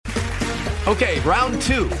Okay, round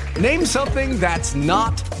two. Name something that's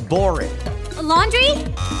not boring. A laundry?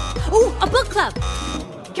 Ooh, a book club.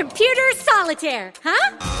 Computer solitaire,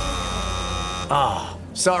 huh? Ah,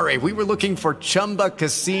 sorry, we were looking for Chumba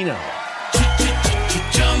Casino.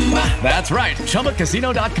 That's right,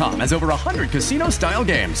 ChumbaCasino.com has over 100 casino-style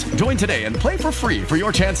games. Join today and play for free for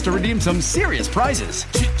your chance to redeem some serious prizes.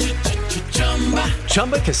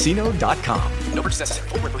 ChumbaCasino.com. No purchase necessary.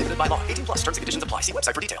 Void where prohibited by law. 18+ terms and conditions apply. See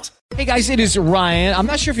website for details. Hey guys, it is Ryan. I'm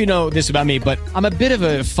not sure if you know this about me, but I'm a bit of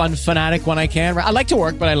a fun fanatic when I can. I like to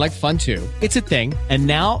work, but I like fun too. It's a thing. And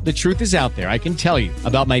now the truth is out there. I can tell you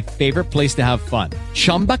about my favorite place to have fun.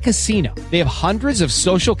 Chumba Casino. They have hundreds of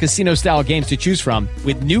social casino style games to choose from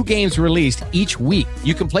with new games released each week.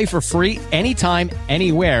 You can play for free anytime,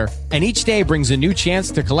 anywhere. And each day brings a new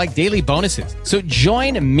chance to collect daily bonuses. So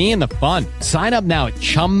join me in the fun. Sign up now at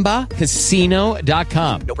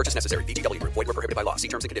ChumbaCasino.com. No purchase necessary. VGW. Void where prohibited by law. See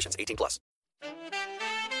terms and conditions. 18+.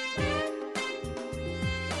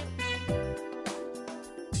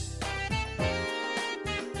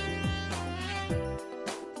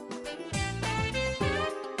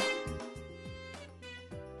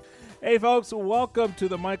 Hey folks, welcome to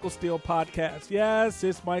the Michael Steele podcast. Yes,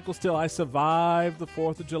 it's Michael Steele. I survived the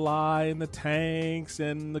 4th of July and the tanks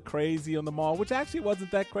and the crazy on the mall, which actually wasn't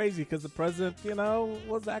that crazy because the president,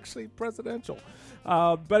 was actually presidential.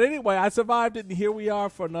 But anyway, I survived it, and here we are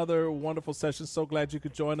for another wonderful session. So glad you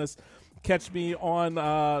could join us. Catch me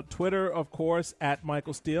on Twitter, of course, at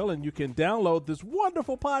Michael Steele, and you can download this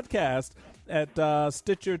wonderful podcast at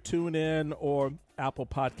Stitcher, TuneIn, or Apple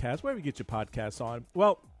Podcasts, wherever you get your podcasts on.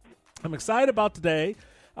 Well, I'm excited about today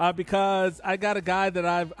because I got a guy that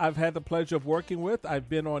I've had the pleasure of working with. I've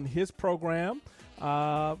been on his program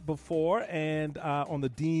before and on the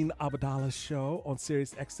Dean Obeidallah Show on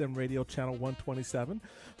SiriusXM Radio Channel 127.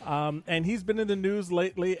 And he's been in the news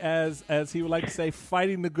lately as he would like to say,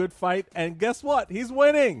 fighting the good fight. And guess what? He's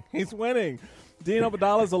winning. He's winning. Dean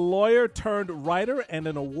Obeidallah is a lawyer turned writer and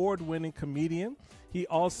an award-winning comedian. He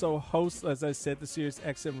also hosts, as I said, the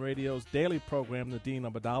SiriusXM Radio's daily program, the Dean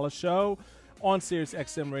Obeidallah Show, on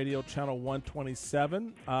SiriusXM Radio Channel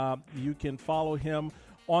 127. You can follow him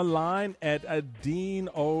online at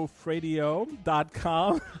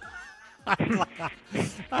deanobeidallah.com.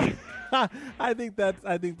 I think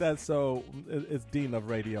that's so. It's Dean of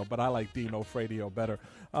Radio, but I like Dean of Radio better.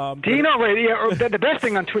 Dean of Radio. The best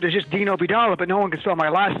thing on Twitter is just Dean Obeidallah, but no one can spell my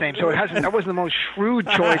last name, so that wasn't the most shrewd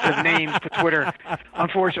choice of names for Twitter,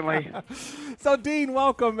 unfortunately. So Dean,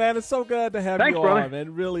 welcome, man. It's so glad to have Thanks, you brother. on. It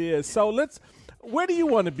really is. So where do you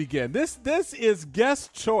want to begin? This is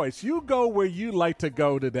guest choice. You go where you like to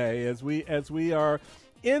go today, as we are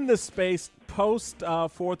in the space post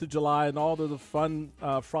 4th of July and all of the fun,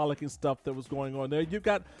 frolicking stuff that was going on there. You've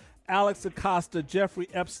got Alex Acosta, Jeffrey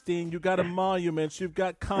Epstein, you've got emoluments, you've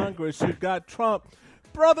got Congress, you've got Trump.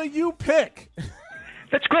 Brother, you pick.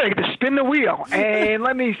 That's great. I get to spin the wheel. And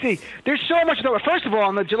let me see. There's so much. First of all,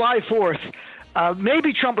 on the July 4th,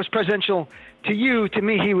 maybe Trump was presidential to you. To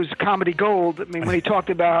me, he was comedy gold. I mean, when he talked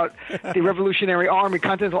about the Revolutionary Army,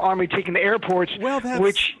 Continental Army taking the airports,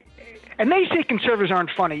 and they say conservatives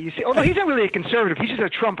aren't funny. You see, although he's not really a conservative, he's just a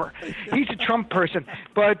Trumper. He's a Trump person.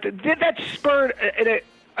 But that spurred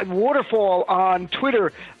a waterfall on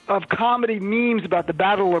Twitter of comedy memes about the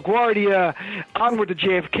Battle of LaGuardia, onward to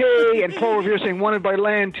JFK, and Paul Revere saying 1 by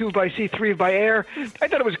land, 2 by sea, 3 by air. I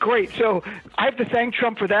thought it was great. So I have to thank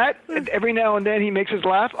Trump for that. And every now and then he makes us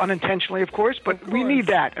laugh, unintentionally, of course, but we need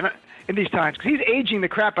that in these times, because he's aging the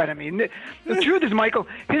crap out of me. And the truth is, Michael,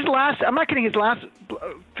 I'm not kidding, his last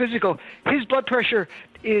physical, his blood pressure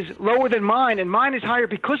is lower than mine, and mine is higher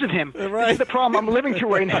because of him. Right. This is the problem I'm living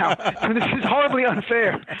through right now. So this is horribly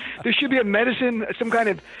unfair. There should be a medicine, some kind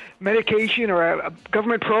of medication or a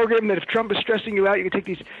government program that if Trump is stressing you out, you can take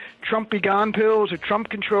these Trump Be Gone pills or Trump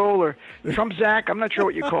Control or Trump Zac. I'm not sure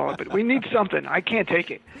what you call it, but we need something. I can't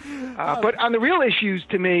take it. But on the real issues,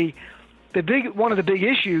 to me, one of the big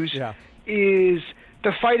issues is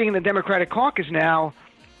the fighting in the Democratic caucus now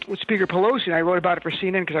with Speaker Pelosi. And I wrote about it for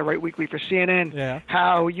CNN because I write weekly for CNN,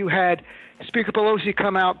 how you had Speaker Pelosi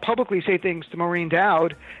come out publicly say things to Maureen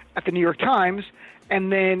Dowd at the New York Times,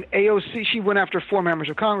 and then AOC, she went after 4 members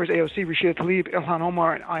of Congress, AOC, Rashida Tlaib, Ilhan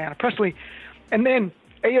Omar, and Ayanna Pressley. And then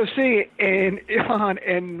AOC and Ilhan,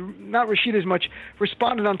 and not Rashida as much,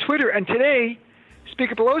 responded on Twitter. And today,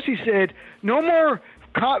 Speaker Pelosi said, no more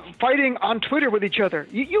fighting on Twitter with each other.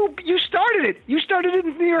 You started it. You started it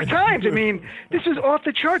in the New York Times. I mean, this is off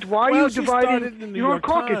the charts. Why are you dividing your own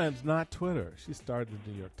caucus? Times, not Twitter. She started in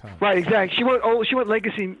the New York Times. Right, exactly. She went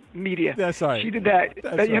legacy media. That's right. She did that.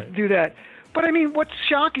 You have to do that. But, I mean, what's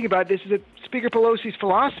shocking about this is that Speaker Pelosi's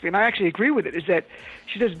philosophy, and I actually agree with it, is that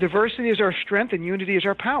she says diversity is our strength and unity is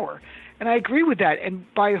our power. And I agree with that.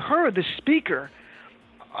 And by her, the Speaker,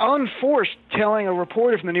 unforced, telling a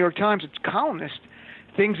reporter from the New York Times, its columnist,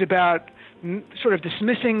 things about sort of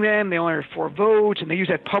dismissing them. They only have 4 votes, and they use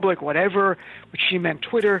that public whatever, which she meant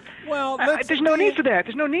Twitter. Well, there's no need for that.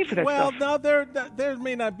 There's no need for that stuff. Well, no, there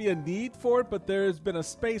may not be a need for it, but there's been a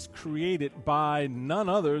space created by none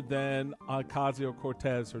other than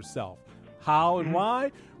Ocasio-Cortez herself. How and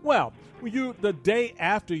why? Well, the day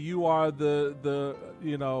after you are the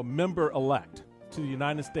member-elect to the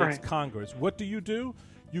United States Congress, what do?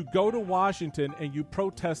 You go to Washington and you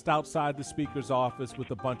protest outside the Speaker's office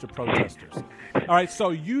with a bunch of protesters. All right,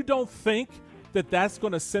 so you don't think that that's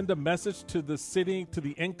going to send a message to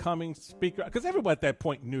the incoming Speaker? Because everybody at that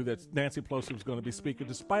point knew that Nancy Pelosi was going to be Speaker,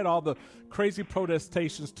 despite all the crazy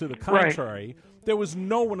protestations to the contrary. Right. There was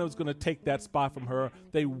no one that was going to take that spot from her.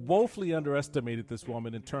 They woefully underestimated this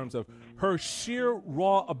woman in terms of her sheer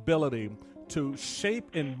raw ability to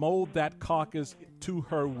shape and mold that caucus to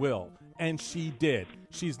her will. And she did.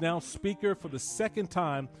 She's now Speaker for the second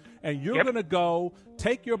time, and you're going to go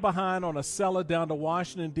take your behind on a cellar down to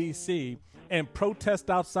Washington, D.C., and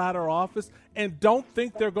protest outside her office and don't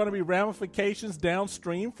think there are going to be ramifications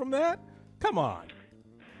downstream from that? Come on.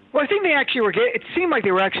 Well, I think they actually were it seemed like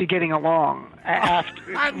they were actually getting along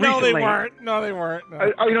after No, recently. they weren't. No.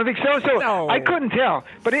 You don't think so? No. I couldn't tell,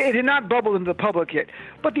 but it had not bubbled into the public yet.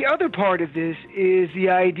 But the other part of this is the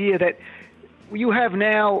idea that you have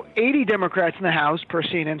now 80 Democrats in the House, per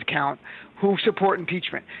CNN's count, who support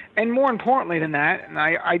impeachment. And more importantly than that, and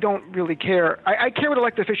I don't really care, I care what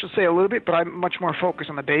elected officials say a little bit, but I'm much more focused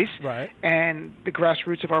on the base and the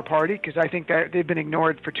grassroots of our party, because I think that they've been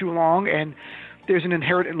ignored for too long, and there's an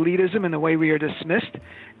inherent elitism in the way we are dismissed.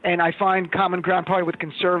 And I find common ground probably with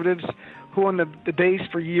conservatives who on the base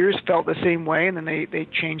for years felt the same way, and then they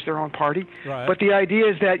changed their own party. Right. But the idea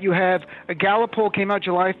is that you have a Gallup poll came out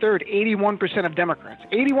July 3rd, 81% of Democrats,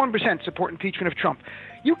 81% support impeachment of Trump.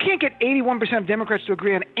 You can't get 81% of Democrats to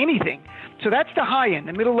agree on anything. So that's the high end.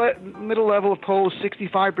 The middle level of polls,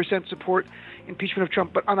 65% support impeachment of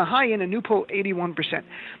Trump. But on the high end, a new poll, 81%.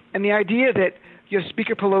 And the idea that you have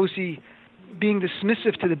Speaker Pelosi being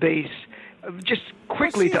dismissive to the base just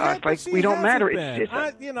quickly to us, like we don't matter.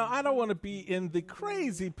 I don't want to be in the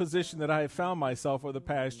crazy position that I have found myself over the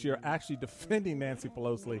past year, actually defending Nancy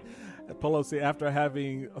Pelosi after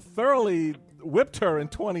having thoroughly whipped her in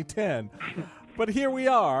 2010. But here we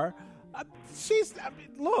are.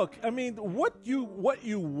 What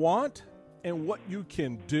you want and what you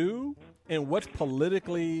can do and what's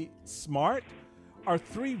politically smart are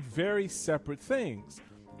 3 very separate things.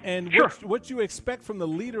 And what you expect from the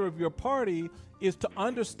leader of your party is to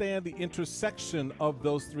understand the intersection of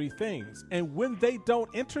those 3 things. And when they don't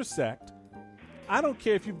intersect, I don't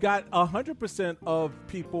care if you've got 100% of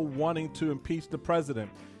people wanting to impeach the president.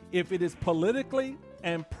 If it is politically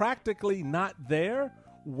and practically not there,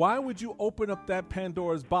 why would you open up that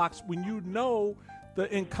Pandora's box when you know the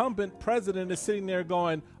incumbent president is sitting there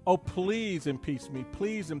going, oh, please impeach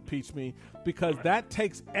me, because that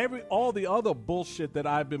takes all the other bullshit that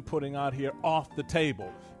I've been putting out here off the table.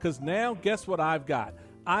 Because now, guess what I've got?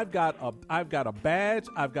 I've got a badge,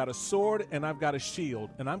 I've got a sword, and I've got a shield,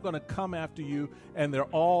 and I'm going to come after you, and they're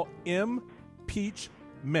all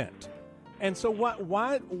impeachment. And so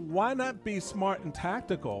why not be smart and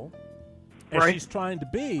tactical as she's trying to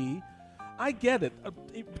be? I get it,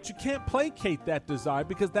 but you can't placate that desire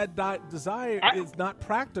because that desire is not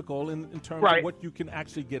practical in terms of what you can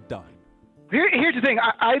actually get done. Here's the thing.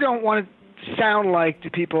 I don't want to sound like to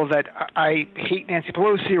people that I hate Nancy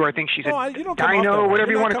Pelosi or I think she's a dino,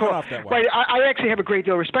 whatever you want to call it. Right. I actually have a great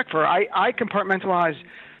deal of respect for her. I compartmentalize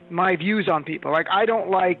my views on people. Like, I don't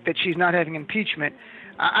like that she's not having impeachment.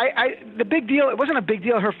 The big deal, it wasn't a big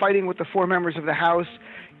deal her fighting with the 4 members of the House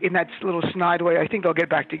in that little snide way. I think they'll get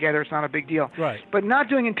back together. It's not a big deal. Right. But not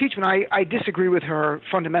doing impeachment, I disagree with her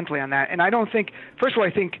fundamentally on that. And I don't think, first of all, I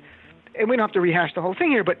think, and we don't have to rehash the whole thing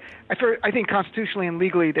here, but I think constitutionally and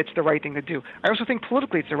legally that's the right thing to do. I also think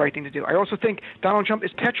politically it's the right thing to do. I also think Donald Trump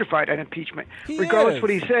is petrified at impeachment, regardless of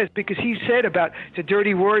what he says, because he said about it's a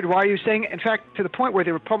dirty word, why are you saying it? In fact, to the point where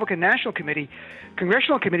the Republican National Committee,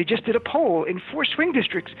 Congressional Committee just did a poll in 4 swing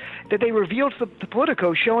districts that they revealed to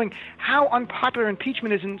Politico showing how unpopular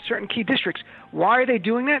impeachment is in certain key districts. Why are they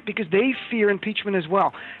doing that? Because they fear impeachment as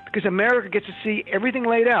well, because America gets to see everything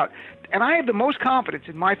laid out. And I have the most confidence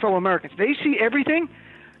in my fellow Americans. They see everything.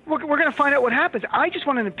 We're going to find out what happens. I just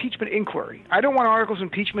want an impeachment inquiry. I don't want articles of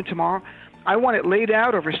impeachment tomorrow. I want it laid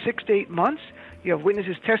out over 6 to 8 months. You have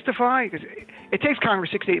witnesses testify, because it takes Congress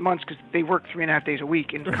 6 to 8 months because they work 3.5 days a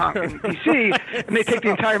week in D.C., and they take the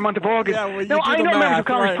entire month of August. Yeah, well, no, I know members of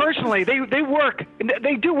Congress right. personally. They work, and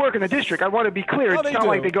they do work in the district. I want to be clear. It's not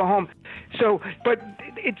like they go home. So, but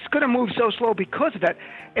it's going to move so slow because of that.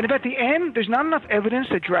 And if at the end there's not enough evidence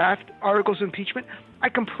to draft articles of impeachment, I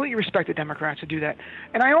completely respect the Democrats to do that.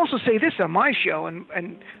 And I also say this on my show,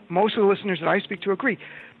 and most of the listeners that I speak to agree.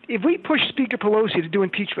 If we push Speaker Pelosi to do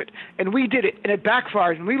impeachment, and we did it, and it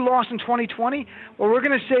backfired, and we lost in 2020, well, we're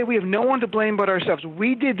going to say we have no one to blame but ourselves.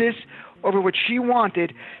 We did this over what she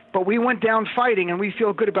wanted, but we went down fighting, and we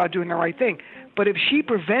feel good about doing the right thing. But if she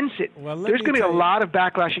prevents it, there's going to be a lot of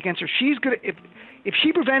backlash against her. She's going to if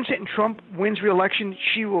she prevents it and Trump wins re-election,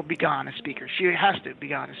 she will be gone as Speaker. She has to be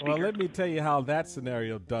gone as Speaker. Well, let me tell you how that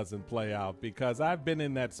scenario doesn't play out, because I've been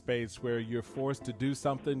in that space where you're forced to do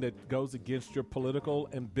something that goes against your political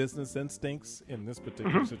and business instincts in this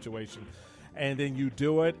particular situation. And then you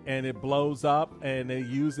do it, and it blows up, and they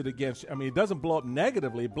use it against you. I mean, it doesn't blow up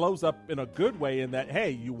negatively. It blows up in a good way in that,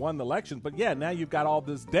 hey, you won the election. But, yeah, now you've got all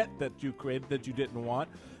this debt that you created that you didn't want.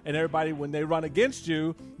 And everybody, when they run against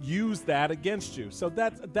you, use that against you. So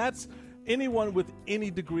that's anyone with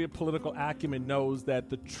any degree of political acumen knows that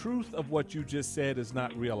the truth of what you just said is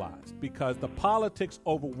not realized, because the politics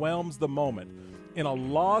overwhelms the moment. In a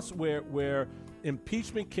loss where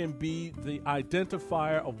impeachment can be the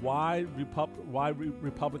identifier of why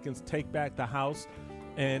Republicans take back the House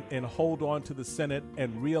and hold on to the Senate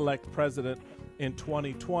and reelect president in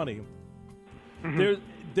 2020.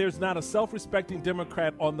 There's not a self-respecting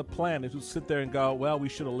Democrat on the planet who sit there and go, well, we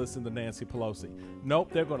should have listened to Nancy Pelosi.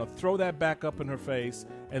 Nope, they're going to throw that back up in her face,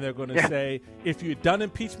 and they're going to say, if you had done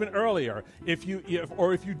impeachment earlier, if you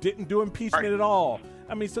didn't do impeachment at all.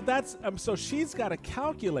 I mean, so that's so she's got to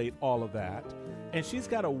calculate all of that, and she's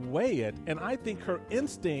got to weigh it. And I think her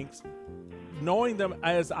instincts, knowing them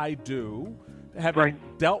as I do, having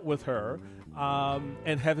dealt with her,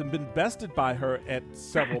 and having been bested by her at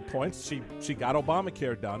several points. She got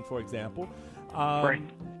Obamacare done, for example.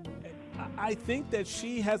 I think that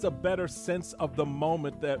she has a better sense of the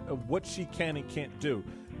moment of what she can and can't do.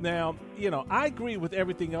 Now, I agree with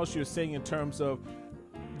everything else you're saying in terms of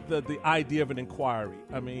the idea of an inquiry.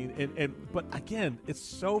 I mean, but again, it's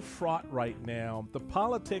so fraught right now. The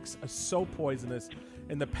politics are so poisonous,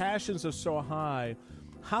 and the passions are so high.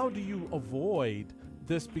 How do you avoid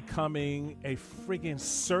this becoming a friggin'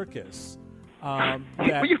 circus? Well,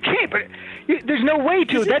 you can't, but there's no way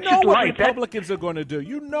to. That's just life. What Republicans are going to do.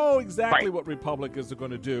 You know exactly what Republicans are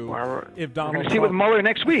going to do if Donald Trump. See with Mueller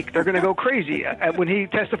next week. They're going to go crazy. When he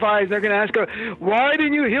testifies, they're going to ask her, why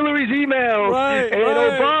didn't you Hillary's emails and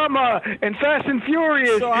Obama and Fast and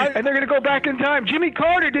Furious? And they're going to go back in time. Jimmy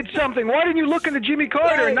Carter did something. Why didn't you look into Jimmy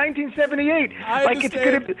Carter in 1978?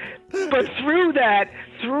 But through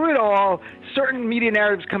it all, certain media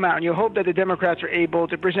narratives come out, and you hope that the Democrats are able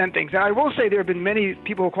to present things. And I will say there have been many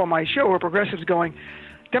people who call my show or progressives going,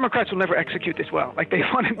 Democrats will never execute this well. Like, they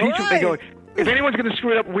want impeachment. They go, if anyone's going to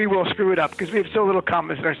screw it up, we will screw it up, because we have so little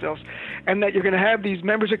confidence in ourselves. And that you're going to have these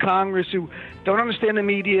members of Congress who don't understand the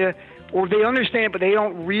media, or they understand, but they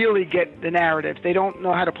don't really get the narrative. They don't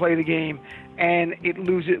know how to play the game, and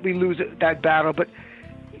we lose that battle. But,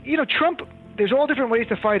 Trump, there's all different ways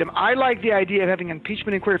to fight him. I like the idea of having an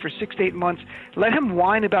impeachment inquiry for 6 to 8 months. Let him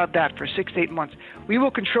whine about that for 6 to 8 months. We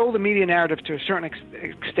will control the media narrative to a certain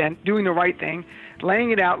extent, doing the right thing,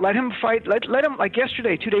 laying it out. Let him fight. Let him, like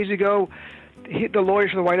yesterday, 2 days ago, the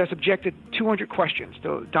lawyers for the White House objected 200 questions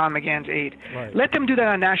to Don McGahn's aide. Right. Let them do that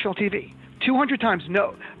on national TV. 200 times,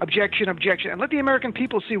 no, objection, and let the American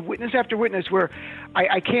people see witness after witness where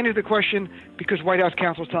I can't answer the question because White House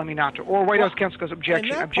counsel is telling me not to, or White House counsel goes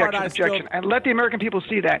objection, and let the American people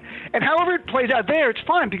see that. And however it plays out there, it's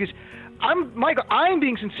fine, because I'm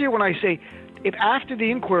being sincere when I say if after the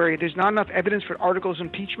inquiry there's not enough evidence for articles of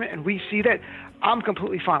impeachment and we see that, I'm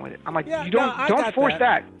completely fine with it. I'm like, don't force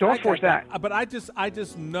that. Don't force that. But I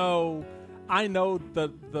just know. I know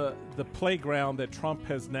the playground that Trump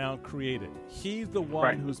has now created. He's the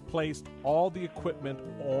one who's placed all the equipment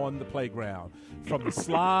on the playground, from the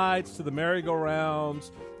slides to the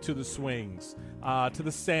merry-go-rounds to the swings to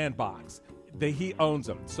the sandbox. He owns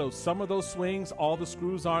them. So some of those swings, all the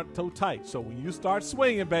screws aren't so tight. So when you start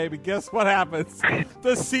swinging, baby, guess what happens?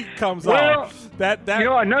 The seat comes off.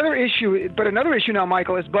 Another issue now,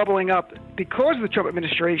 Michael, is bubbling up because of the Trump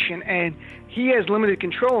administration, and he has limited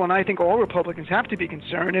control, and I think all Republicans have to be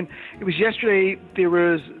concerned. And it was yesterday there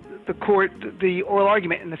was the oral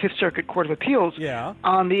argument in the Fifth Circuit Court of Appeals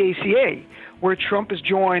on the ACA, where Trump has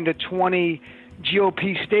joined the 20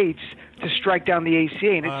 GOP states to strike down the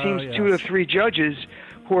ACA, and it seems 2 of the 3 judges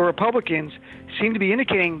who are Republicans seem to be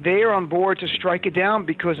indicating they are on board to strike it down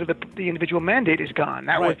because of the individual mandate is gone.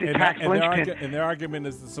 That was the tax linchpin. And their argument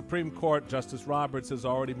is the Supreme Court, Justice Roberts, has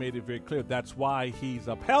already made it very clear that's why he's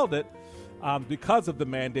upheld it, because of the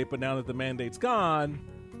mandate. But now that the mandate's gone,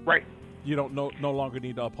 right, you don't no longer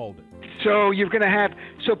need to uphold it. So you're going to have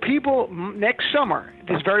people next summer.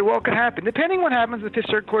 This very well could happen, depending on what happens at the Fifth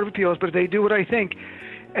Circuit Court of Appeals. But if they do what I think,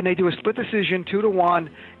 and they do a split decision 2-1,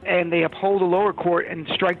 and they uphold the lower court and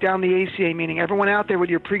strike down the ACA, meaning everyone out there with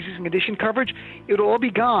your pre-existing condition coverage, it'll all be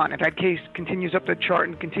gone if that case continues up the chart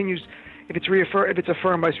and continues. If it's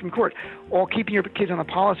affirmed by Supreme Court, or keeping your kids on the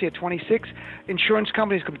policy at 26, insurance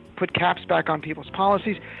companies can put caps back on people's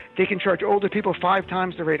policies. They can charge older people 5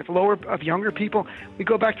 times the rate of younger people. We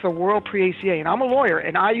go back to the world pre-ACA, and I'm a lawyer,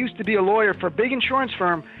 and I used to be a lawyer for a big insurance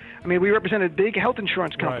firm. I mean, we represented big health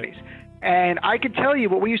insurance companies. Right. And I could tell you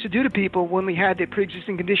what we used to do to people when we had the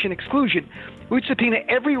pre-existing condition exclusion. We'd subpoena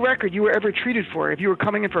every record you were ever treated for. If you were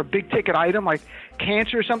coming in for a big-ticket item like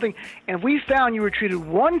cancer or something, and if we found you were treated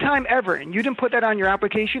one time ever and you didn't put that on your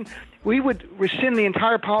application, we would rescind the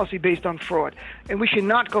entire policy based on fraud. And we should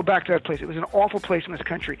not go back to that place. It was an awful place in this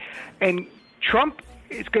country. And Trump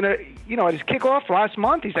is going to, at his kickoff last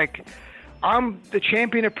month, he's like, I'm the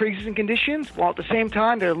champion of pre-existing conditions, while at the same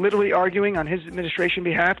time they're literally arguing on his administration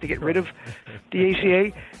behalf to get rid of the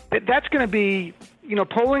ACA. That's going to be,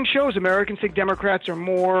 polling shows Americans think Democrats are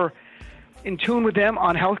more in tune with them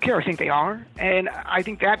on health care. I think they are. And I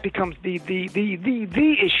think that becomes the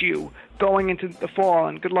issue going into the fall,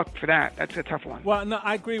 and good luck for that. That's a tough one. Well, no,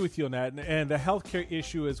 I agree with you on that. And the health care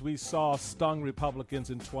issue, as we saw, stung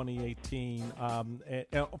Republicans in 2018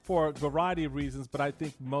 for a variety of reasons, but I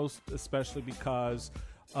think most especially because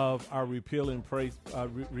of our repeal and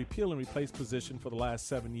replace position for the last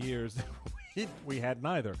 7 years. We had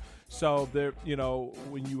neither. So there,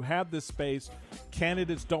 when you have this space,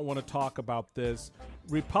 candidates don't want to talk about this.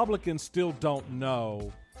 Republicans still don't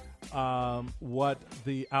know what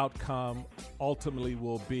the outcome ultimately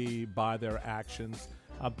will be by their actions,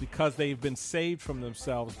 because they've been saved from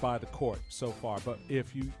themselves by the court so far. But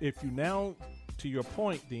if you now, to your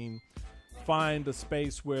point, Dean, find a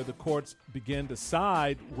space where the courts begin to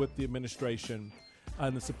side with the administration,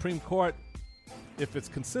 and the Supreme Court, if it's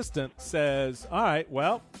consistent, says, all right,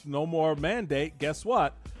 well, no more mandate. Guess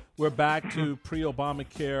what? We're back to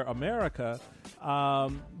pre-Obamacare America.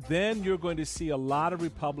 Then you're going to see a lot of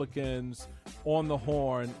Republicans on the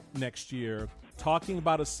horn next year talking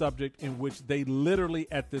about a subject in which they literally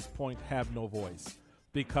at this point have no voice,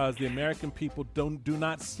 because the American people do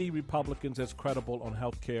not see Republicans as credible on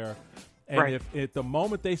health care. And right. If at the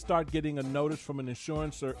moment they start getting a notice from an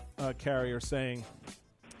insurance carrier saying,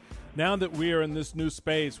 now that we are in this new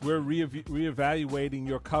space, we're reevaluating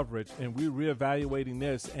your coverage, and we're reevaluating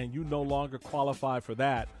this, and you no longer qualify for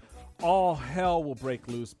that, all hell will break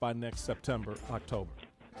loose by next September, October.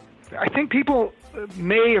 I think people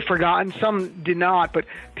may have forgotten, some did not, but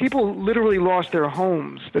people literally lost their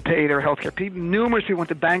homes to pay their health care. Numerous people went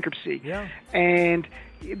to bankruptcy. Yeah. And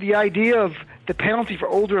the idea of the penalty for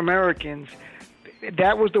older Americans,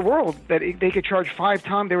 that was the world, that they could charge 5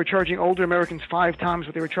 times. They were charging older Americans 5 times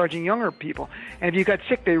what they were charging younger people. And if you got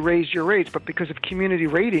sick, they raised your rates. But because of community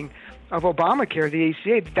rating of Obamacare, the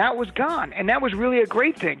ACA, that was gone. And that was really a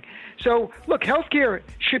great thing. So, look, healthcare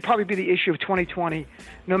should probably be the issue of 2020,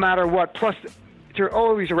 no matter what. Plus, there's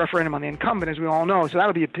always a referendum on the incumbent, as we all know. So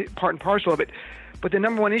that'll be a part and parcel of it. But the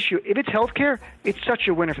number one issue, if it's healthcare, it's such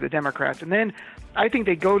a winner for the Democrats. And then I think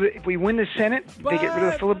if we win the Senate, they get rid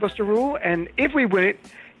of the filibuster rule. And if we win it,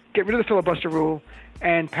 get rid of the filibuster rule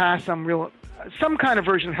and pass some kind of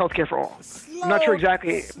version of healthcare for all. I'm not sure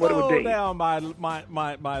exactly what it would be. Slow down, my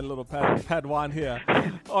little Padawan here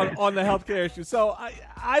on the healthcare issue. So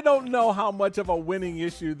I don't know how much of a winning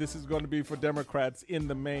issue this is going to be for Democrats in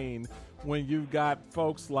the main, when you've got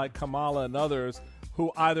folks like Kamala and others who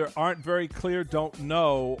either aren't very clear, don't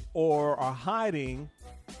know, or are hiding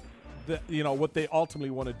what they ultimately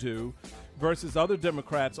want to do, versus other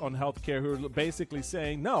Democrats on health care who are basically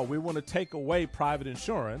saying, no, we want to take away private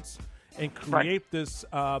insurance and create this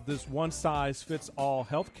one-size-fits-all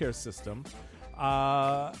health care system.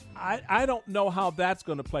 I don't know how that's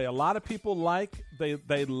going to play. A lot of people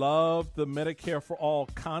they love the Medicare for All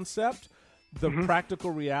concept. The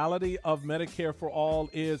practical reality of Medicare for All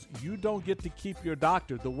is you don't get to keep your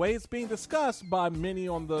doctor. The way it's being discussed by many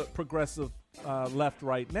on the progressive left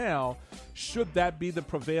right now, should that be the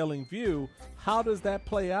prevailing view, how does that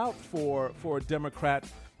play out for a Democrat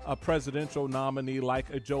presidential nominee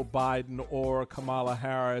like a Joe Biden or Kamala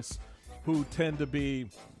Harris, who tend to be,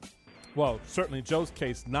 well, certainly Joe's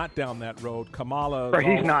case, not down that road. Kamala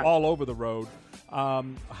he's not all over the road.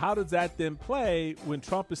 How does that then play when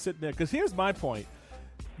Trump is sitting there? Because here's my point.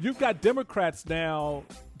 You've got Democrats now,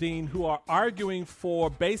 Dean, who are arguing for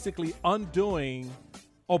basically undoing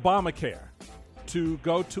Obamacare to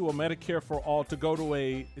go to a Medicare for all, to go to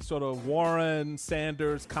a sort of Warren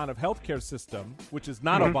Sanders kind of healthcare system, which is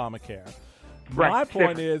not Obamacare. Right. My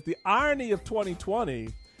point is the irony of 2020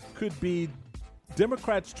 could be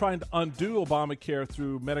Democrats trying to undo Obamacare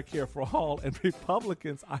through Medicare for all, and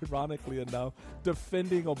Republicans, ironically enough,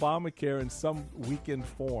 defending Obamacare in some weakened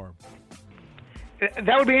form.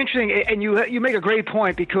 That would be interesting, and you make a great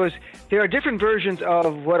point, because there are different versions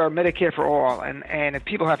of what are Medicare for all, and if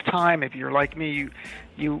people have time, if you're like me,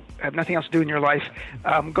 you have nothing else to do in your life,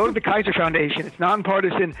 go to the Kaiser Foundation. It's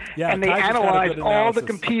nonpartisan, and they Kaiser's analyze all the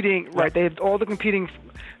competing They have all the competing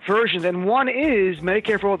versions, and one is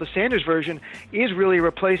Medicare for all. The Sanders version is really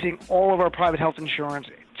replacing all of our private health insurance.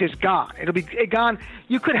 Just gone. It'll be gone.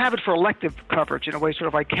 You could have it for elective coverage in a way, sort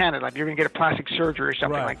of like Canada. Like you're going to get a plastic surgery or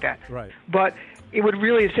something like that. Right. But it would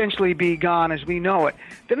really essentially be gone as we know it.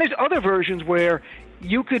 Then there's other versions where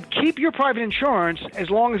you could keep your private insurance as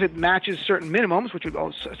long as it matches certain minimums, which would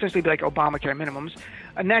essentially be like Obamacare minimums,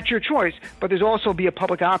 and that's your choice. But there's also be a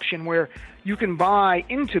public option where you can buy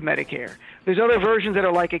into Medicare. There's other versions that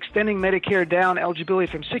are like extending Medicare down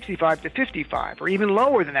eligibility from 65 to 55, or even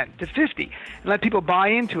lower than that, to 50, and let people buy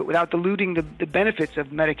into it without diluting the benefits of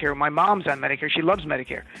Medicare. My mom's on Medicare. She loves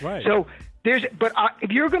Medicare. Right. So if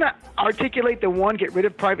you're going to articulate the one, get rid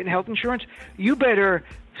of private health insurance, you better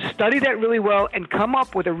study that really well and come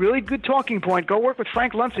up with a really good talking point. Go work with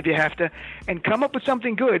Frank Luntz if you have to, and come up with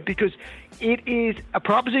something good, because it is a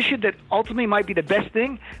proposition that ultimately might be the best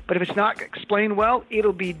thing, but if it's not explained well,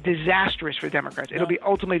 it'll be disastrous for Democrats. It'll be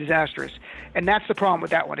ultimately disastrous, and that's the problem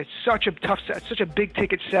with that one. It's such a big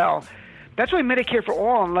ticket sell. That's why Medicare for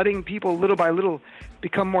all and letting people little by little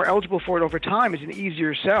become more eligible for it over time is an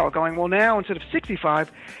easier sell. Going, well, now instead of 65,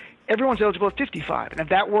 everyone's eligible at 55. And if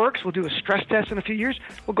that works, we'll do a stress test in a few years.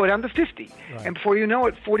 We'll go down to 50. Right. And before you know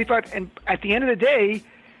it, 45. And at the end of the day,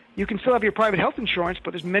 you can still have your private health insurance,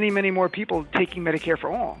 but there's many, many more people taking Medicare for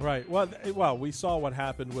all. Right. Well, we saw what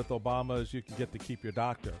happened with Obama is you can get to keep your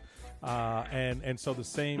doctor. And so the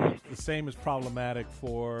same is problematic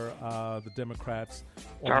for the Democrats.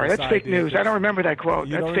 Sorry, that's fake news. I don't remember that quote.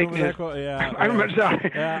 You that's fake news. That quote? Yeah, I remember.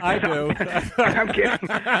 Sorry. Yeah, I do. I'm kidding.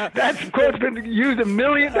 That quote's been used a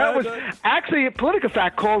million. That was actually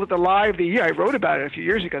PolitiFact called it the lie of the year. I wrote about it a few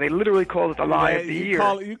years ago. They literally called it the lie of the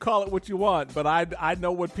year. You call it what you want, but I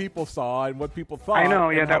know what people saw and what people thought. I know.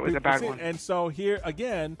 Yeah, that was a bad one. And so here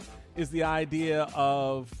again is the idea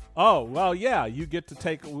of, oh, well, yeah, you get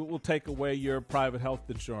to we'll take away your private health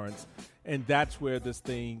insurance. And that's where this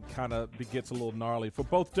thing kind of gets a little gnarly for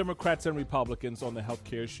both Democrats and Republicans on the health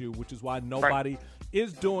care issue, which is why nobody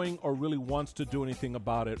is doing or really wants to do anything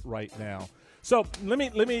about it right now. So let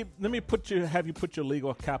me have you put your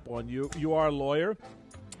legal cap on. You are a lawyer.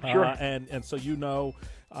 Sure. And so you know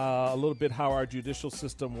a little bit how our judicial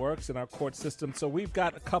system works and our court system. So we've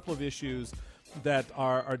got a couple of issues that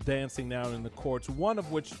are dancing now in the courts, one of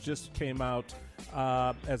which just came out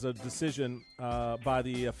as a decision by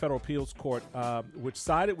the Federal Appeals Court, which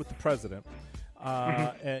sided with the president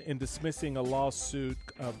in dismissing a lawsuit,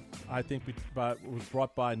 I think was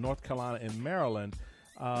brought by North Carolina and Maryland,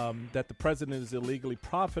 that the president is illegally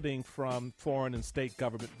profiting from foreign and state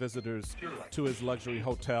government visitors to his luxury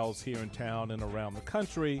hotels here in town and around the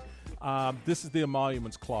country. This is the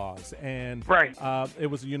emoluments clause, and it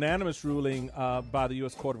was a unanimous ruling by the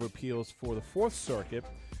U.S. Court of Appeals for the Fourth Circuit,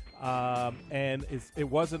 and it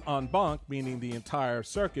wasn't en banc, meaning the entire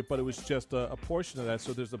circuit, but it was just a portion of that.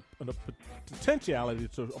 So there's a potentiality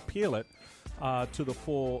to appeal it to the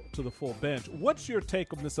full bench. What's your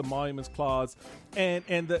take on this emoluments clause?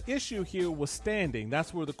 And the issue here was standing.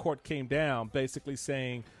 That's where the court came down, basically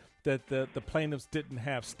saying that the plaintiffs didn't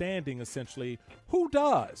have standing. Essentially, who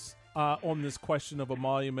does on this question of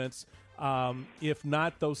emoluments? If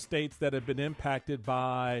not those states that have been impacted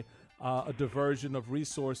by a diversion of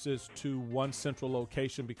resources to one central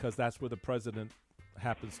location, because that's where the president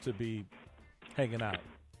happens to be hanging out.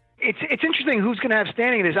 It's interesting who's going to have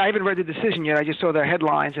standing in this. I haven't read the decision yet. I just saw the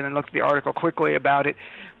headlines and then looked at the article quickly about it.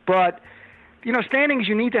 But, standings,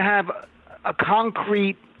 you need to have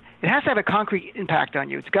it has to have a concrete impact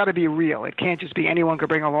on you. It's got to be real. It can't just be anyone could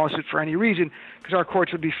bring a lawsuit for any reason, because our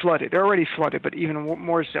courts would be flooded. They're already flooded, but even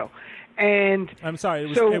more so. And I'm sorry,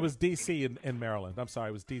 it was D.C. and Maryland. I'm sorry,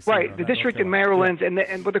 it was D.C. Right, the district in Maryland, yeah.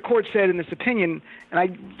 and what the court said in this opinion, and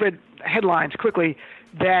I read headlines quickly,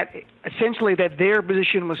 that essentially that their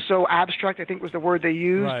position was so abstract, I think was the word they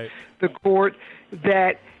used, the court,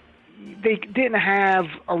 that they didn't have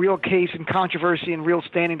a real case and controversy and real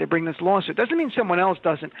standing to bring this lawsuit. Doesn't mean someone else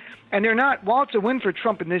doesn't. And they're not, while it's a win for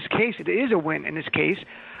Trump in this case, it is a win in this case,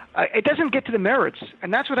 it doesn't get to the merits.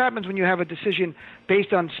 And that's what happens when you have a decision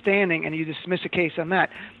based on standing and you dismiss a case on that.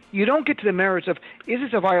 You don't get to the merits of, is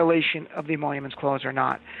this a violation of the Emoluments Clause or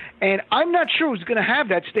not? And I'm not sure who's going to have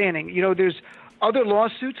that standing. You know, there's other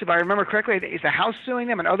lawsuits, if I remember correctly, is the House suing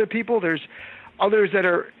them and other people? There's others that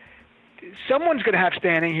are, someone's going to have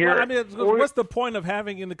standing here. Well, I mean, what's the point of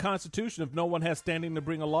having in the Constitution if no one has standing to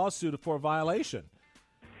bring a lawsuit for a violation?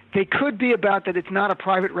 They could be about that it's not a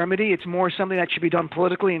private remedy. It's more something that should be done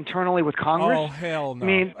politically, internally with Congress. Oh, hell no. I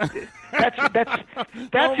mean, that's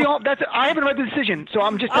I haven't read the decision, so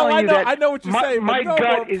I'm just telling you that I know what you're saying. My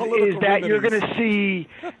gut is that remedies. you're going to see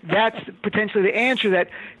that's potentially the answer, that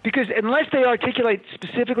because unless they articulate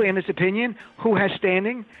specifically in this opinion who has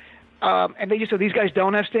standing, and they just say these guys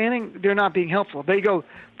don't have standing, they're not being helpful. They go,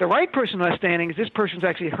 the right person who has standing is this person's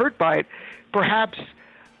actually hurt by it, perhaps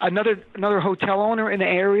another hotel owner in the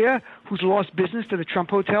area who's lost business to the Trump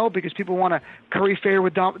hotel because people want to curry favor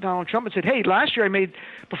with Donald Trump and said, hey, last year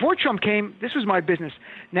before Trump came, this was my business.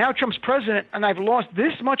 Now Trump's president, and I've lost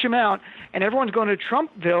this much amount, and everyone's going to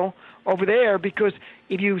Trumpville over there because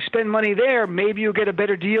if you spend money there, maybe you'll get a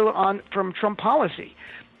better deal from Trump policy.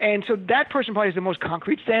 And so that person probably is the most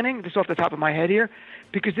concrete standing, just off the top of my head here,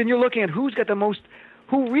 because then you're looking at who's got the most,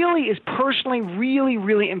 who really is personally really,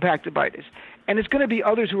 really impacted by this. And it's going to be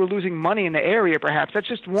others who are losing money in the area, perhaps. That's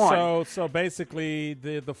just one. So basically,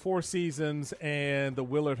 the Four Seasons and the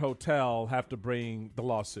Willard Hotel have to bring the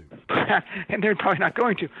lawsuit. And they're probably not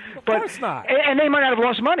going to. Of course not. And they might not have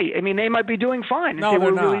lost money. I mean, they might be doing fine. No,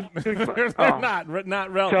 they're not. Really doing fine. They're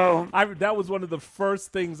not relevant. So, that was one of the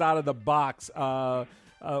first things out of the box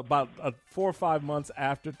about 4 or 5 months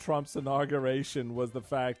after Trump's inauguration was the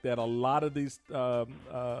fact that a lot of these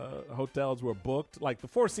hotels were booked. Like the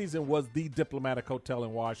Four Seasons was the diplomatic hotel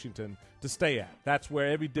in Washington to stay at. That's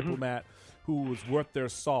where every diplomat who was worth their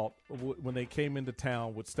salt when they came into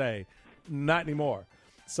town would stay. Not anymore.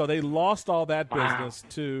 So they lost all that business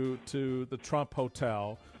to the Trump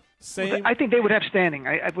hotel. I think they would have standing.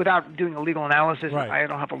 Without doing a legal analysis, right. I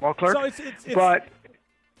don't have a law clerk. So but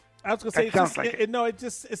I was going to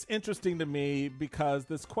say, it's interesting to me because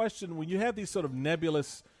this question, when you have these sort of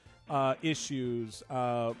nebulous issues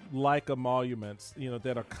like emoluments,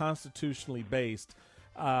 that are constitutionally based,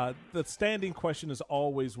 the standing question is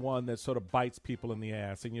always one that sort of bites people in the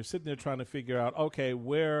ass. And you're sitting there trying to figure out, okay,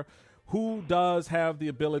 who does have the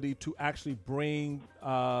ability to actually bring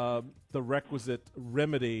the requisite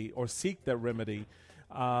remedy or seek that remedy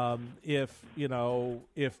if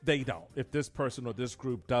this person or this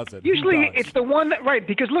group does it. Usually it's the one that, right,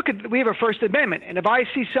 because we have a First Amendment, and if I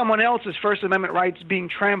see someone else's First Amendment rights being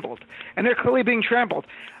trampled, and they're clearly being trampled,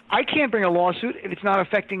 I can't bring a lawsuit if it's not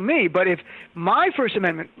affecting me. But if my First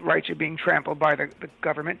Amendment rights are being trampled by the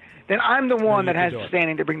government, then I'm the one that has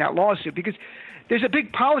standing to bring that lawsuit, because there's a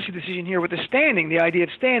big policy decision here with the standing. The idea of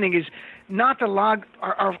standing is not to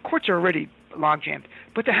our courts are already logjammed,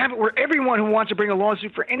 but to have it where everyone who wants to bring a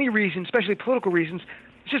lawsuit for any reason, especially political reasons,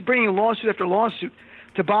 is just bringing lawsuit after lawsuit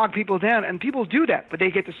to bog people down, and people do that, but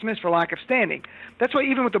they get dismissed for lack of standing. That's why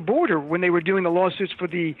even with the border, when they were doing the lawsuits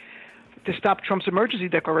to stop Trump's emergency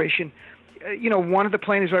declaration, one of the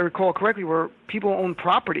plaintiffs, if I recall correctly, were people own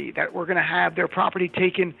property that were going to have their property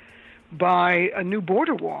taken by a new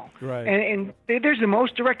border wall. Right. And there's the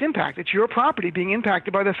most direct impact. It's your property being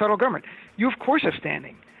impacted by the federal government. You, of course, have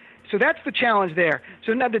standing. So that's the challenge there.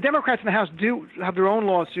 So now the Democrats in the House do have their own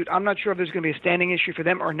lawsuit. I'm not sure if there's going to be a standing issue for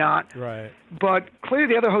them or not. Right. But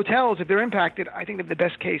clearly the other hotels, if they're impacted, I think they have the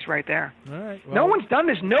best case right there. All right. Well, no one's done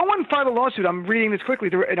this. No one filed a lawsuit. I'm reading this quickly,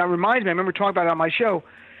 and it reminds me, I remember talking about it on my show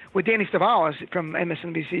with Danny Stavales from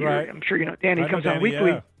MSNBC. Right. I'm sure you know Danny. Comes on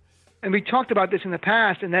weekly. Yeah. And we talked about this in the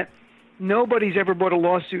past, and that nobody's ever brought a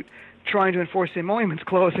lawsuit trying to enforce the Emoluments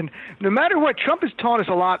Clause. And no matter what, Trump has taught us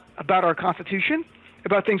a lot about our Constitution,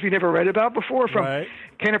 about things we never read about before, from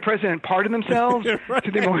can a president pardon themselves right.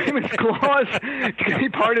 to the Emoluments Clause, can he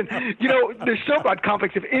pardon? There's so about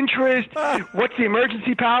conflicts of interest, what's the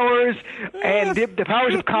emergency powers, and the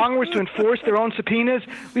powers of Congress to enforce their own subpoenas.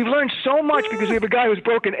 We've learned so much because we have a guy who's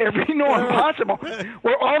broken every norm possible,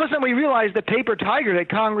 where all of a sudden we realize the paper tiger that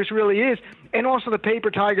Congress really is, and also the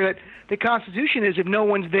paper tiger that the Constitution is if no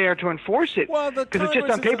one's there to enforce it. Because it's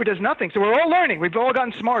just on paper does nothing. So we're all learning. We've all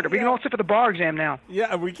gotten smarter. We can all sit for the bar exam now.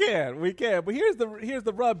 Yeah, we can. But here's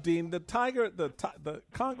the rub, Dean. The tiger, the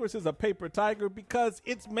Congress is a paper tiger because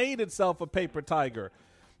it's made itself a paper tiger.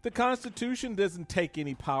 The Constitution doesn't take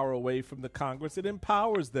any power away from the Congress. It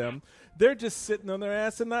empowers them. They're just sitting on their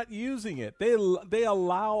ass and not using it. They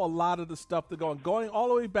allow a lot of the stuff to go on, going all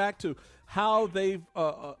the way back to how they've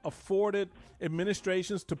afforded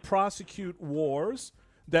administrations to prosecute wars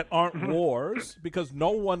that aren't wars, because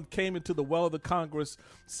no one came into the well of the Congress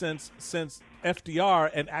since FDR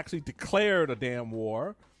and actually declared a damn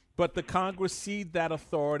war. But the Congress cede that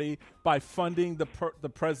authority by funding the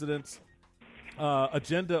president's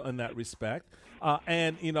agenda in that respect.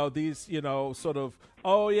 And, these, sort of,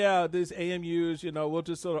 these AMUs, we'll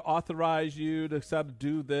just sort of authorize you to sort of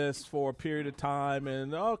do this for a period of time.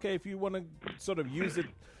 And, okay, if you want to sort of use it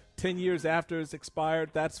 10 years after it's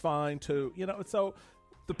expired, that's fine too. So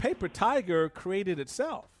the paper tiger created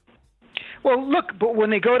itself. Well, look, but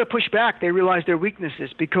when they go to push back, they realize their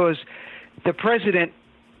weaknesses, because the president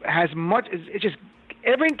has much – it's just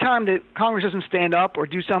every time that Congress doesn't stand up or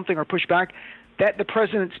do something or push back, that the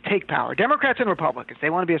presidents take power. Democrats and Republicans, they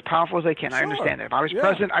want to be as powerful as they can. Sure. I understand that. If I was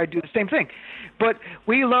president, I'd do the same thing. But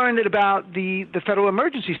we learned it about the federal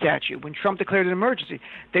emergency statute when Trump declared an emergency.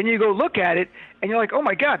 Then you go look at it, and you're like, oh,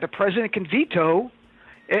 my God, the president can veto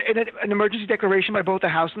an emergency declaration by both the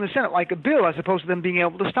House and the Senate, like a bill, as opposed to them being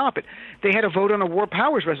able to stop it. They had a vote on a war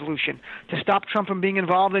powers resolution to stop Trump from being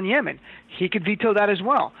involved in Yemen. He could veto that as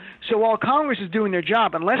well. So while Congress is doing their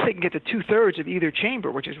job, unless they can get to 2/3 of either chamber,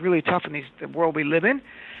 which is really tough in the world we live in,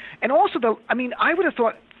 and also, I would have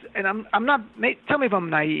thought, and I'm not, tell me if I'm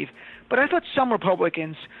naive, but I thought some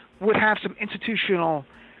Republicans would have some institutional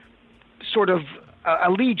sort of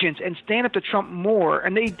allegiance and stand up to Trump more,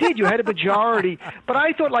 and they did. You had a majority, but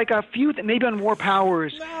I thought like a few, maybe on war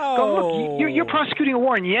powers. No. Go, look, you're prosecuting a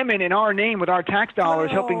war in Yemen in our name with our tax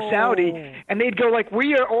dollars, helping Saudi, and they'd go like,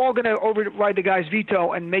 we are all going to override the guy's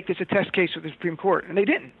veto and make this a test case with the Supreme Court, and they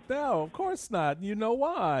didn't. No, of course not. You know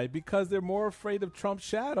why? Because they're more afraid of Trump's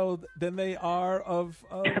shadow than they are of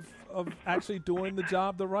actually doing the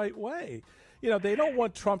job the right way. They don't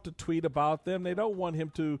want Trump to tweet about them. They don't want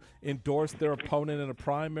him to endorse their opponent in a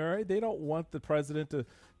primary. They don't want the president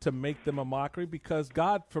to make them a mockery, because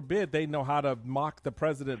God forbid they know how to mock the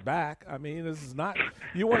president back. I mean, this is not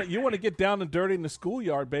you want to get down and dirty in the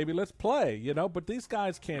schoolyard, baby. Let's play, But these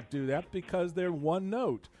guys can't do that because they're one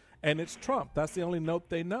note, and it's Trump. That's the only note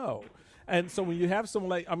they know. And so when you have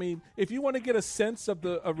someone if you want to get a sense of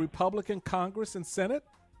a Republican Congress and Senate,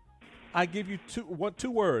 I give you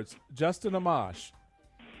two words: Justin Amash.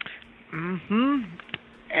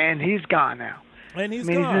 And he's gone now. And he's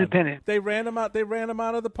gone. He's independent. They ran him out. They ran him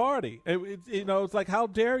out of the party. It's like, how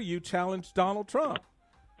dare you challenge Donald Trump?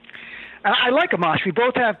 I like Amash. We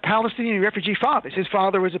both have Palestinian refugee fathers. His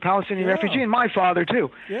father was a Palestinian refugee, and my father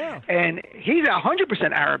too. Yeah. And he's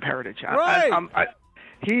 100% Arab heritage. Right.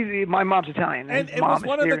 My mom's Italian. And was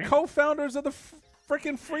one of the co-founders of the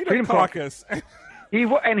freaking Freedom Caucus.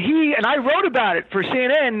 And I wrote about it for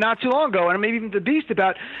CNN not too long ago, and maybe even The Beast,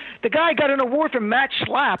 about the guy got an award from Matt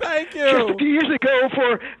Schlapp just a few years ago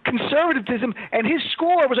for conservatism, and his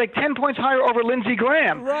score was like 10 points higher over Lindsey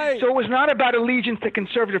Graham. Right. So it was not about allegiance to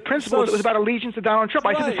conservative principles. It was about allegiance to Donald Trump.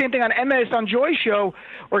 Right. I said the same thing on MS on Joy's show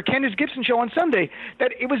or Candace Gibson's show on Sunday,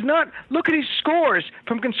 that it was not, look at his scores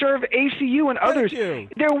from conservative ACU and others.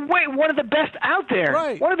 They're one of the best out there.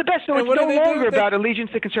 Right. One of the best. So it's no longer about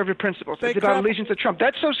allegiance to conservative principles. It's about allegiance to Trump.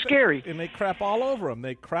 That's so scary. And they crap all over him.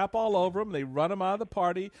 They run him out of the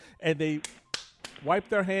party, and they wipe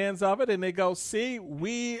their hands of it, and they go, see,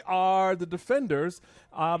 we are the defenders,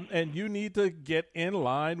 and you need to get in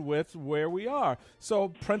line with where we are. So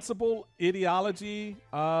principle, ideology,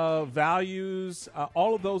 values,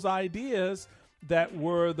 all of those ideas that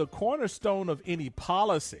were the cornerstone of any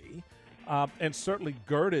policy, and certainly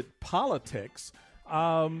girded politics,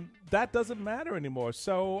 that doesn't matter anymore.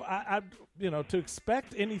 So to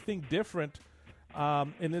expect anything different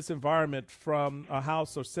in this environment from a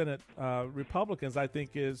House or Senate Republicans, I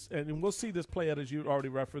think is, and we'll see this play out, as you already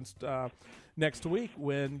referenced, next week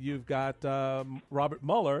when you've got Robert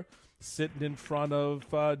Mueller sitting in front of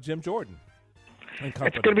Jim Jordan. It's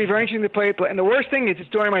going to be very interesting to play. And the worst thing is it's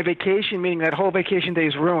during my vacation, meaning that whole vacation day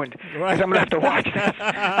is ruined. Right. Because I'm going to have to watch this.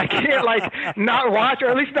 I can't, not watch, or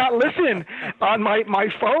at least not listen on my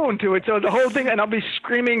phone to it. So the whole thing, and I'll be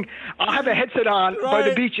screaming. I'll have a headset on by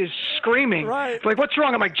the beaches screaming. Right. It's like, what's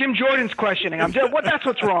wrong? I'm like, Jim Jordan's questioning. That's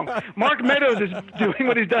what's wrong. Mark Meadows is doing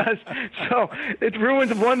what he does. So it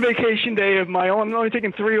ruins one vacation day of my own. I'm only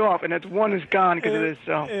taking 3 off, and one is gone because of this.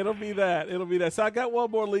 So It'll be that. So I got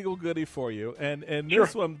one more legal goodie for you. And sure.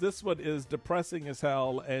 this one is depressing as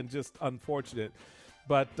hell and just unfortunate.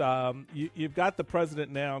 But you've got the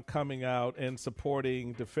president now coming out and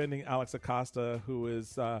defending Alex Acosta, who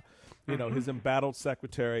is, his embattled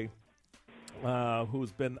secretary,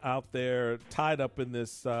 who's been out there tied up in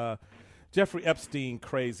this Jeffrey Epstein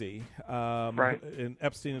crazy. Right. And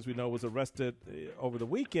Epstein, as we know, was arrested over the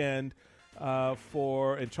weekend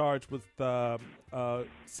and charged with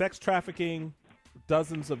sex trafficking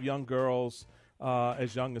dozens of young girls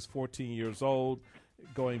as young as 14 years old.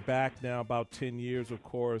 Going back now about 10 years, of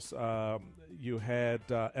course, you had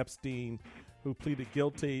Epstein, who pleaded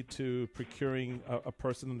guilty to procuring a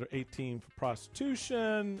person under 18 for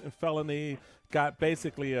prostitution and felony, got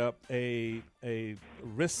basically a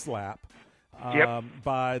wrist slap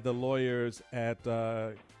by the lawyers at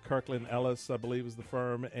Kirkland Ellis, I believe is the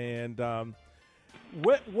firm. And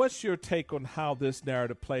what's your take on how this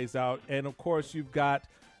narrative plays out? And, of course, you've got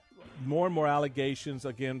more and more allegations,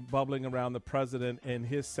 again, bubbling around the president and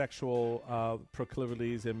his sexual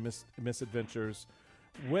proclivities and misadventures.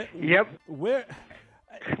 Well,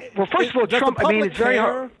 first of all, Trump, it's very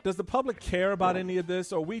hard. Does the public care about any of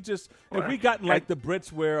this? Or have we gotten like the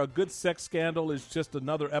Brits where a good sex scandal is just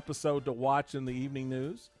another episode to watch in the evening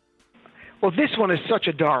news? Well, this one is such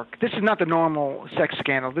a dark. This is not the normal sex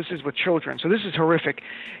scandal. This is with children. So this is horrific.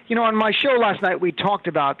 On my show last night, we talked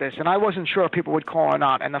about this, and I wasn't sure if people would call or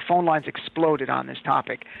not, and the phone lines exploded on this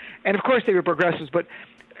topic. And, of course, they were progressives, but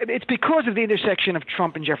it's because of the intersection of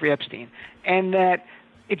Trump and Jeffrey Epstein, and that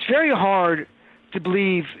it's very hard to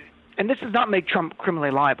believe, and this does not make Trump criminally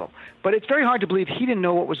liable, but it's very hard to believe he didn't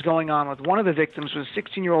know what was going on with one of the victims, was a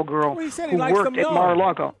 16-year-old girl who worked at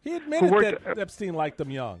Mar-a-Lago. He admitted that Epstein liked them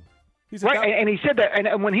young. Right, and he said that,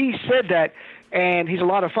 and when he said that, and he's a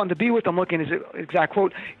lot of fun to be with, I'm looking at his exact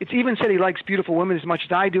quote, it's even said he likes beautiful women as much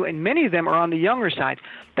as I do, and many of them are on the younger side.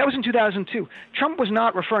 That was in 2002. Trump was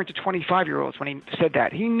not referring to 25-year-olds when he said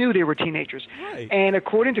that. He knew they were teenagers. Right. And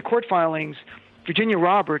according to court filings, Virginia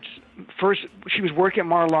Roberts, first she was working at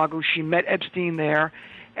Mar-a-Lago, she met Epstein there,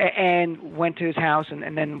 and went to his house,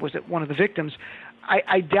 and then was one of the victims.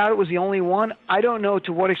 I doubt it was the only one. I don't know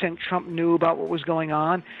to what extent Trump knew about what was going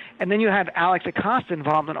on. And then you have Alex Acosta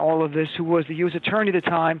involved in all of this, who was the U.S. attorney at the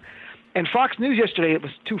time. And Fox News yesterday, it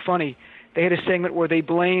was too funny. They had a segment where they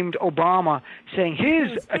blamed Obama, saying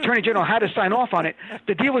his attorney general had to sign off on it.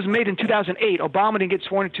 The deal was made in 2008. Obama didn't get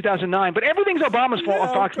sworn in 2009. But everything's Obama's fault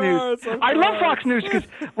on Fox News. I love Fox News because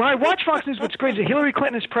when I watch Fox News, what's great is Hillary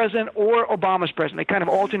Clinton is president or Obama's president. They kind of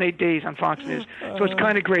alternate days on Fox News. So it's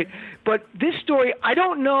kind of great. But this story, I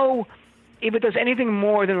don't know if it does anything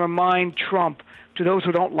more than remind Trump, to those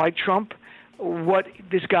who don't like Trump, what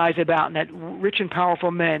this guy's about, and that rich and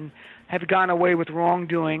powerful men have gotten away with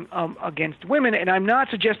wrongdoing against women. And I'm not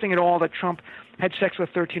suggesting at all that Trump had sex with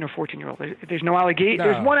 13 or 14-year-olds. There's no allegation.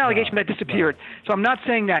 There's one allegation that disappeared. So I'm not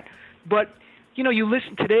saying that. But, you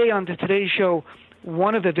listen today on the Today Show,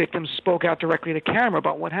 one of the victims spoke out directly to camera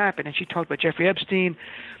about what happened. And she talked about Jeffrey Epstein,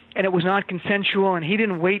 and it was not consensual, and he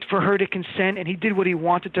didn't wait for her to consent, and he did what he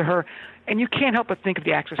wanted to her. And you can't help but think of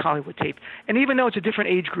the Access Hollywood tape. And even though it's a different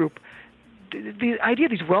age group, the idea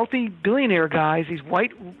of these wealthy billionaire guys, these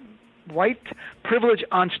white privilege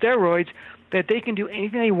on steroids, that they can do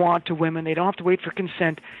anything they want to women. They don't have to wait for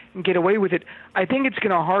consent and get away with it. I think it's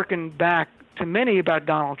going to harken back to many about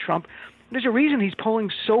Donald Trump. There's a reason he's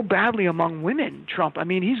polling so badly among women, Trump. I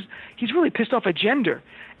mean, he's really pissed off at gender.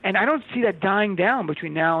 And I don't see that dying down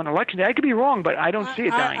between now and election day. I could be wrong, but I don't see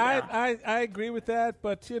it dying down. I agree with that,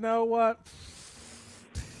 but you know what?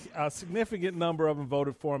 A significant number of them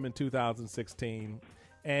voted for him in 2016.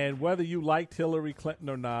 And whether you liked Hillary Clinton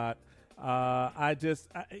or not, I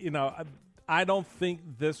don't think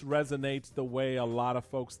this resonates the way a lot of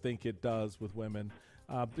folks think it does with women.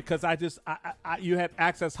 Because you had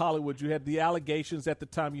Access Hollywood, you had the allegations at the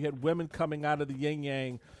time, you had women coming out of the yin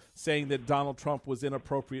yang saying that Donald Trump was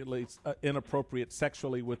inappropriate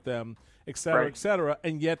sexually with them, et cetera, et cetera,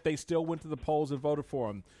 and yet they still went to the polls and voted for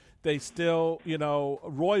him. They still,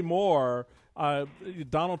 Roy Moore,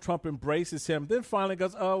 Donald Trump embraces him, then finally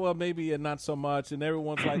goes, oh, well, maybe not so much, and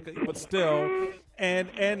everyone's like, but still, and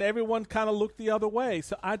everyone kind of looked the other way.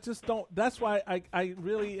 So I just don't, that's why I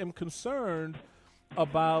really am concerned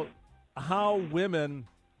about how women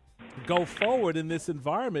go forward in this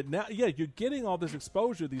environment. Now, yeah, you're getting all this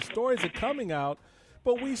exposure. These stories are coming out,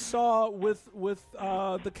 but we saw with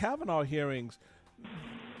the Kavanaugh hearings,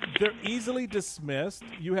 they're easily dismissed.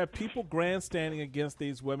 You have people grandstanding against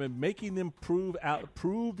these women, making them prove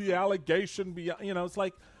the allegation. It's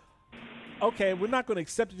like, okay, we're not going to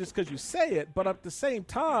accept it just because you say it, but at the same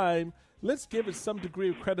time, let's give it some degree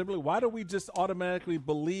of credibility. Why do we just automatically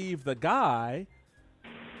believe the guy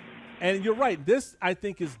And you're right. This, I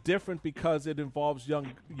think, is different because it involves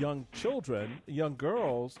young children, young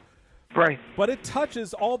girls. Right. But it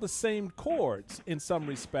touches all the same chords in some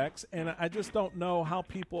respects, and I just don't know how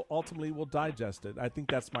people ultimately will digest it. I think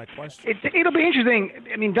that's my question. It'll be interesting.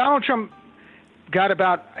 I mean, Donald Trump got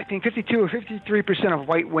about, I think, 52 or 53% of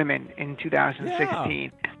white women in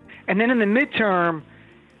 2016. Yeah. And then in the midterm,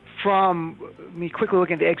 from me quickly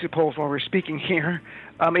looking at the exit polls while we're speaking here,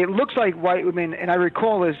 it looks like white women, and I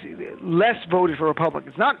recall, is less voted for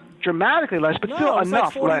Republicans. Not dramatically less, but still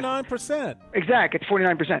enough. No, it's like 49%. Exactly, it's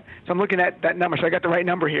 49%. So I'm looking at that number, so I got the right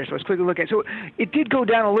number here. So I was quickly looking. So it did go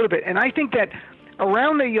down a little bit, and I think that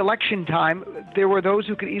around the election time, there were those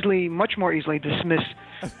who could much more easily dismiss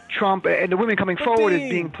Trump and the women coming forward as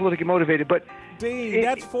being politically motivated. But Dean,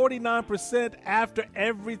 that's 49% after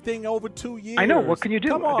everything over 2 years. I know. What can you do?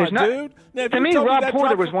 Come on, dude. Now, to me, Rob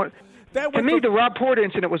Porter was one. To me, the Rob Porter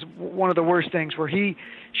incident was one of the worst things, where he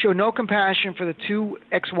showed no compassion for the two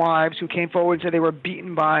ex-wives who came forward and said they were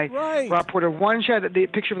beaten by Rob Porter. One shot the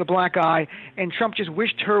picture of the black eye, and Trump just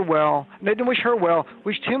wished her well. They didn't wish her well,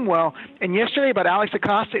 wished him well. And yesterday about Alex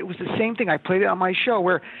Acosta, it was the same thing. I played it on my show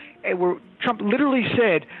where Trump literally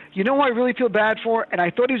said, you know who I really feel bad for? And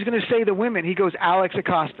I thought he was going to say the women. He goes, Alex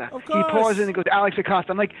Acosta. He pauses and he goes, Alex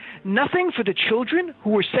Acosta. I'm like, nothing for the children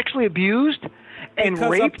who were sexually abused and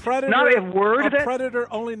raped? Not a word of it? A predator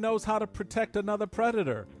only knows how to protect another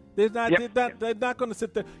predator. They're not going to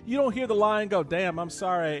sit there. You don't hear the lion go, damn, I'm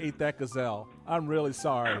sorry I ate that gazelle. I'm really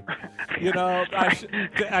sorry. You know,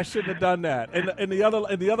 I shouldn't have done that. And the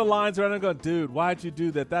other lions are going, dude, why'd you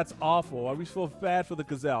do that? That's awful. I feel bad for the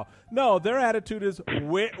gazelle. No, their attitude is,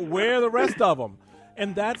 where are the rest of them?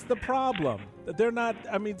 And that's the problem. They're not,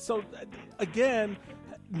 I mean, so again,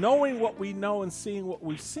 knowing what we know and seeing what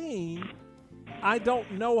we've seen, I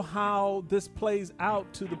don't know how this plays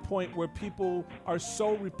out to the point where people are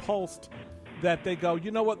so repulsed that they go, you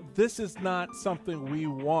know what, this is not something we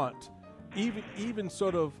want. Even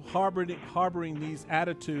sort of harboring these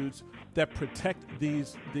attitudes that protect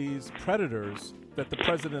these predators that the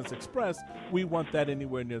president's expressed, we want that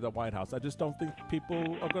anywhere near the White House. I just don't think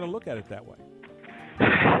people are going to look at it that way.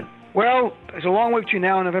 Well, there's a long way to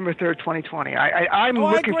now, November 3rd, 2020. I'm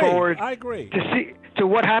looking forward to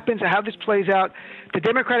what happens and how this plays out. The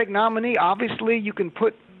Democratic nominee, obviously, you can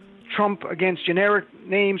put Trump against generic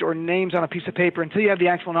names or names on a piece of paper until you have the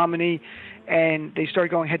actual nominee and they start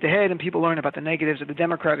going head-to-head and people learn about the negatives of the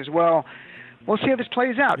Democrat as well. We'll see how this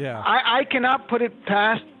plays out. Yeah. I cannot put it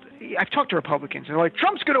past – I've talked to Republicans. They're like,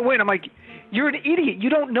 Trump's going to win. I'm like, you're an idiot. You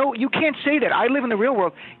don't know – you can't say that. I live in the real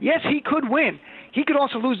world. Yes, he could win. He could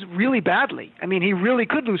also lose really badly. I mean, he really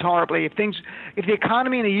could lose horribly if the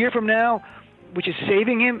economy in a year from now, which is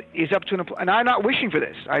saving him, is up to and I'm not wishing for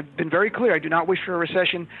this. I've been very clear. I do not wish for a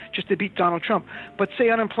recession just to beat Donald Trump. But say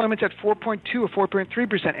unemployment's at 4.2 or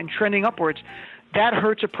 4.3% and trending upwards, that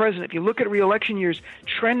hurts a president. If you look at re-election years,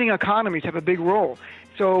 trending economies have a big role.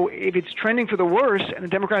 So if it's trending for the worse and the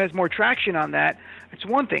Democrat has more traction on that, it's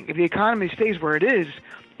one thing. If the economy stays where it is,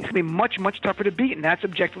 it's going to be much, much tougher to beat, and that's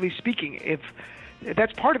objectively speaking. If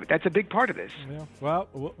that's part of it. That's a big part of this. Yeah.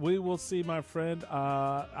 Well, we will see, my friend.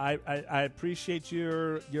 I appreciate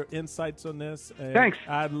your insights on this. And thanks.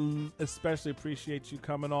 I especially appreciate you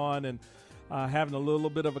coming on and having a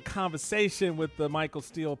little bit of a conversation with the Michael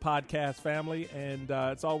Steele podcast family. And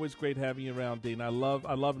it's always great having you around, Dean. I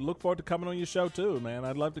look forward to coming on your show too, man.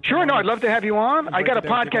 I'd love to. I'd love to have you on. I got a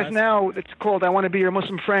podcast now that's called "I Want to Be Your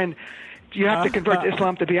Muslim Friend." You have to convert to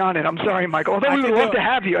Islam to be on it. I'm sorry, Michael. Although we would love to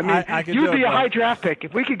have you. I mean, you'd be a high draft pick.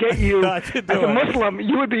 If we could get you as a Muslim,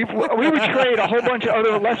 you would be. We would trade a whole bunch of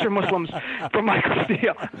other lesser Muslims for Michael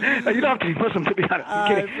Steele. You don't have to be Muslim to be honest.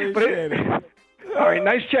 I'm kidding. Appreciate it. All right,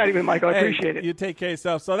 nice chatting with Michael. I appreciate it. You take care of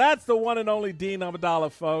yourself. So that's the one and only Dean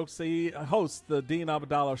Obeidallah, folks. He hosts the Dean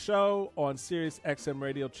Obeidallah Show on SiriusXM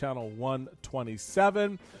Radio Channel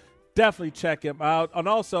 127. Definitely check him out. And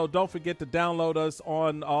also, don't forget to download us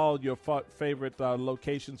on all your favorite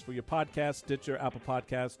locations for your podcast, Stitcher, Apple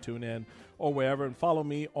Podcasts, TuneIn, or wherever. And follow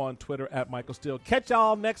me on Twitter at Michael Steele. Catch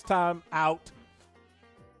y'all next time out.